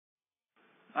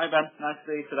Hi Ben, nice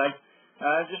to see you today.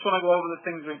 Just want to go over the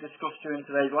things we discussed during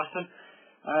today's lesson.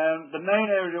 The main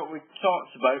area that we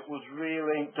talked about was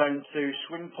really down to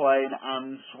swing plane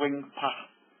and swing path.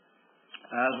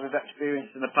 As we've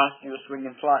experienced in the past, you were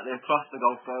swinging slightly across the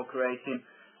golf ball, creating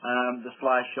the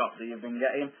slice shot that you've been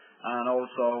getting, and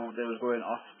also there was going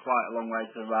off quite a long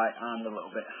way to the right and a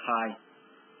little bit high.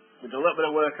 We did a little bit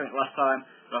of work on it last time,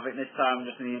 but I think this time we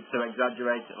just need to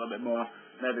exaggerate it a little bit more,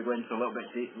 maybe go into a little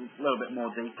bit more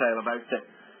detail about it.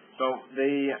 So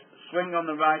the swing on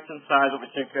the right hand side that we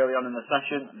took early on in the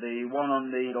session, the one on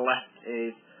the left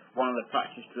is one of the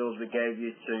practice drills we gave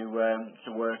you to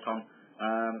work on.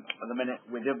 At the minute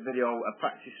we did video a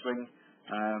practice swing,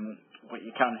 but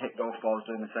you can hit golf balls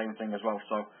doing the same thing as well.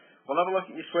 So we'll have a look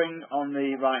at your swing on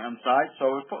the right hand side.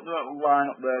 So we've put the little line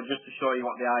up there just to show you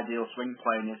what the ideal swing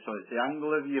plane is. So it's the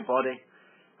angle of your body,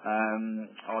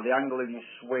 or the angle of your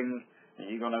swing that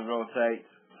you're going to rotate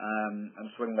and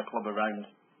swing the club around.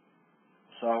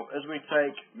 So as we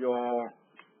take your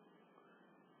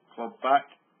club back,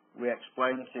 we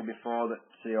explained to you before that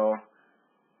your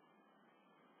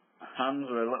hands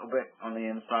are a little bit on the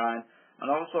inside, and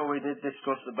also we did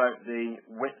discuss about the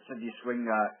width of your swing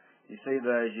arc. You see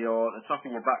there's the top of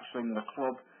your backswing, the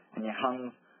club, and your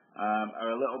hands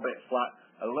are a little bit flat,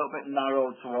 a little bit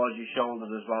narrowed towards your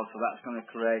shoulders as well, so that's going to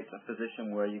create a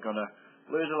position where you're going to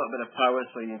lose a little bit of power,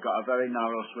 so you've got a very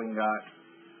narrow swing arc.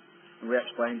 We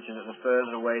explained to you that the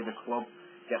further away the club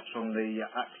gets from the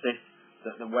axis,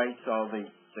 that the weight or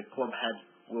the club head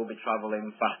will be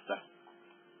travelling faster.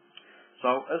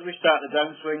 So as we start the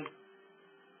downswing,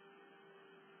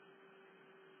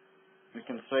 we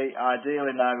can see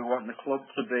ideally now we want the club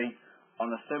to be on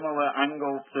a similar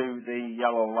angle to the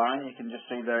yellow line. You can just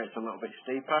see there it's a little bit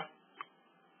steeper.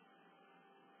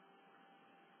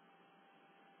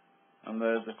 And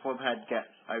as the club head gets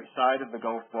outside of the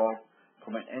golf ball,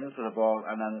 coming into the ball,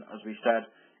 and then as we said,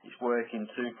 it's working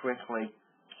too quickly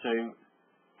to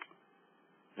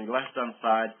the left hand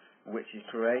side, which is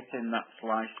creating that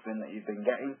slice spin that you've been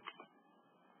getting.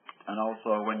 And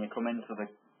also when you come into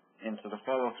the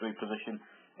follow through position,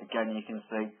 again you can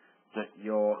see that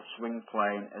your swing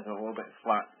plane is a little bit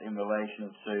flat in relation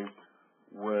to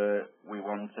where we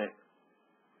want it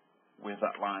with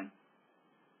that line.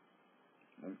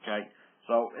 Okay,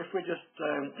 so if we just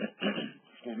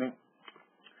excuse me,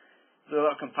 do a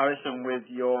little comparison with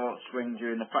your swing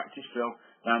during the practice drill.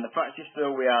 Now in the practice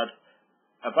drill we had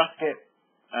a basket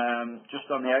just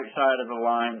on the outside of the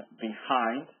line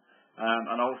behind,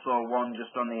 and also one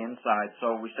just on the inside.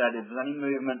 So we said if there's any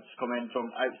movements coming from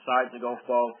outside the golf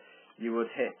ball, you would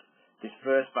hit this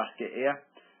first basket here,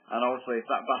 and also if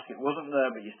that basket wasn't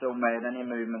there but you still made any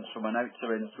movements from an out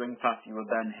to in swing path, you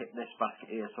would then hit this basket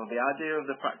here. So the idea of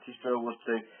the practice drill was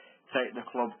to take the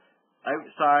club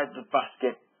outside the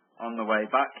basket on the way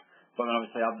back, but then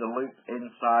obviously have the loop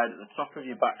inside at the top of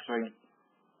your backswing,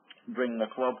 bring the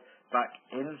club back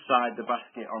inside the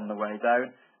basket on the way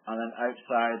down, and then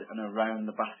outside and around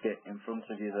the basket in front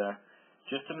of you there,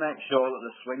 just to make sure that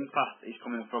the swing path is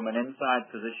coming from an inside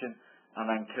position and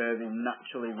then curving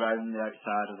naturally round the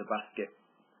outside of the basket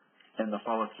in the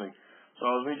follow through. So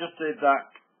as we just did that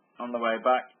on the way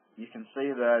back, you can see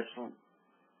there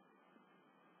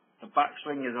the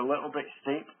backswing is a little bit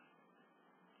steep,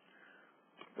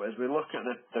 but as we look at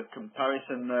the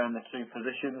comparison there in the two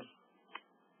positions,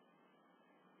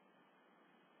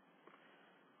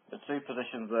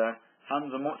 there,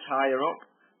 hands are much higher up,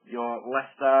 your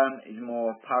left arm is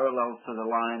more parallel to the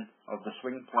line of the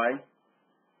swing plane,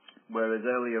 whereas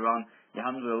earlier on your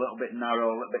hands are a little bit narrow,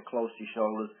 a little bit close to your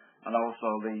shoulders, and also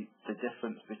the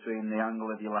difference between the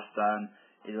angle of your left arm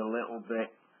is a little bit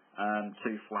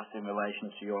too flat in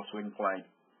relation to your swing plane.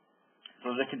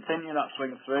 So as I continue that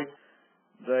swing through,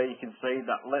 there you can see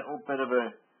that little bit of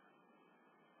a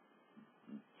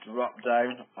drop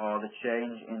down or the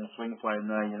change in the swing plane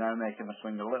there. You're now making the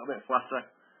swing a little bit flatter,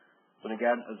 but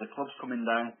again as the club's coming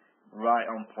down right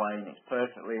on plane, it's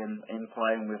perfectly in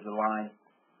plane with the line,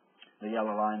 the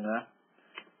yellow line there.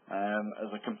 As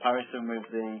a comparison with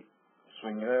the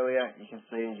swing earlier, you can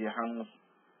see as your hands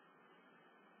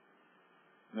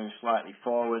move slightly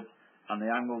forward and the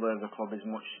angle there of the club is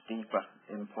much steeper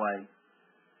in play.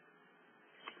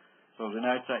 So as we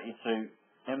now take you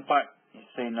to impact, you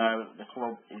see now that the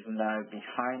club is now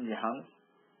behind your hands.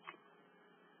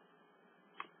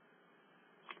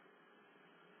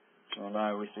 So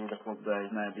now we see the club there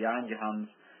is now behind your hands,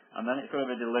 and then it's going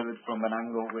to be delivered from an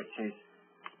angle which is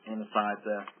inside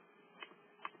there,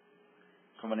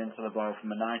 coming into the ball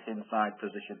from a nice inside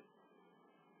position.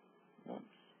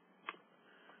 Oops.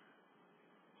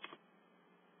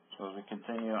 So as we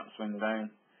continue that swing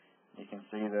down, you can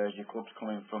see there's your club's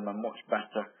coming from a much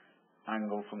better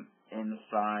angle from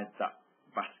inside that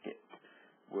basket,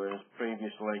 whereas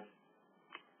previously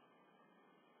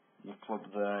your club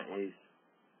there is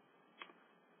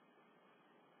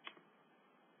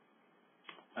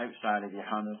outside of your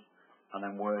hands and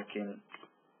then working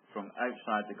from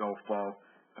outside the golf ball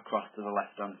across to the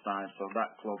left hand side. So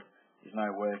that club is now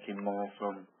working more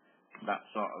from that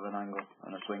sort of an angle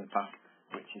and a swing path,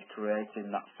 which is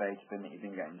creating that fade spin that you've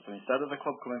been getting. So instead of the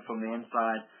club coming from the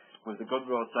inside with the good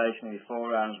rotation of your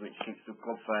forearms, which keeps the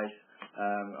club face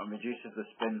and reduces the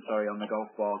spin on the golf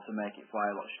ball to make it fly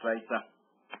a lot straighter,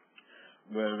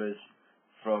 whereas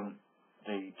from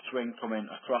the swing coming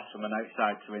across from an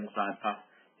outside to inside path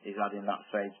is adding that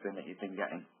fade spin that you've been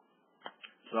getting.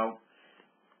 So,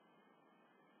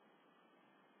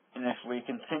 and if we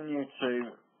continue to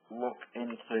look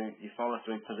into your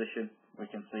follow-through position, we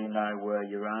can see now where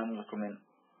your arms are coming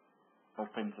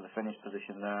up into the finish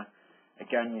position there.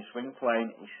 Again, your swing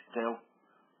plane is still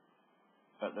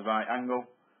at the right angle,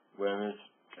 whereas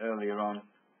earlier on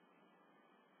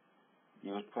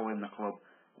you were pulling the club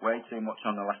way too much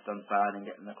on the left-hand side and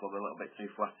getting the club a little bit too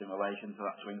flat in relation to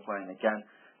that swing plane. Again,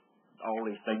 all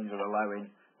these things are allowing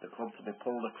the club to be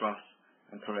pulled across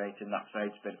and creating that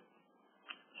fade spin.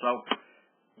 So,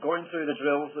 going through the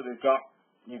drills that we've got,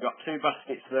 you've got two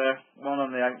baskets there, one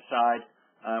on the outside,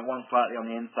 one slightly on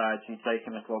the inside, so you're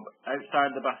taking the club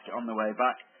outside the basket on the way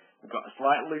back. We've got a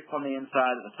slight loop on the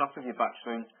inside at the top of your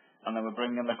backswing, and then we're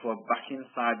bringing the club back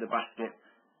inside the basket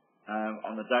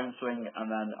on the downswing, and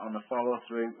then on the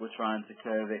follow-through we're trying to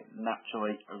curve it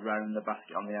naturally around the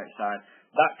basket on the outside.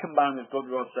 That combined with good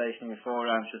rotation in your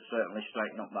forearm should certainly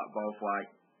straighten up that ball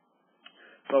flight.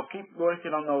 So keep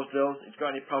working on those drills. If you've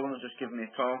got any problems, just give me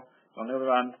a call. On the other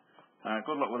hand,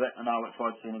 good luck with it, and I'll look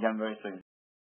forward to seeing you again very soon.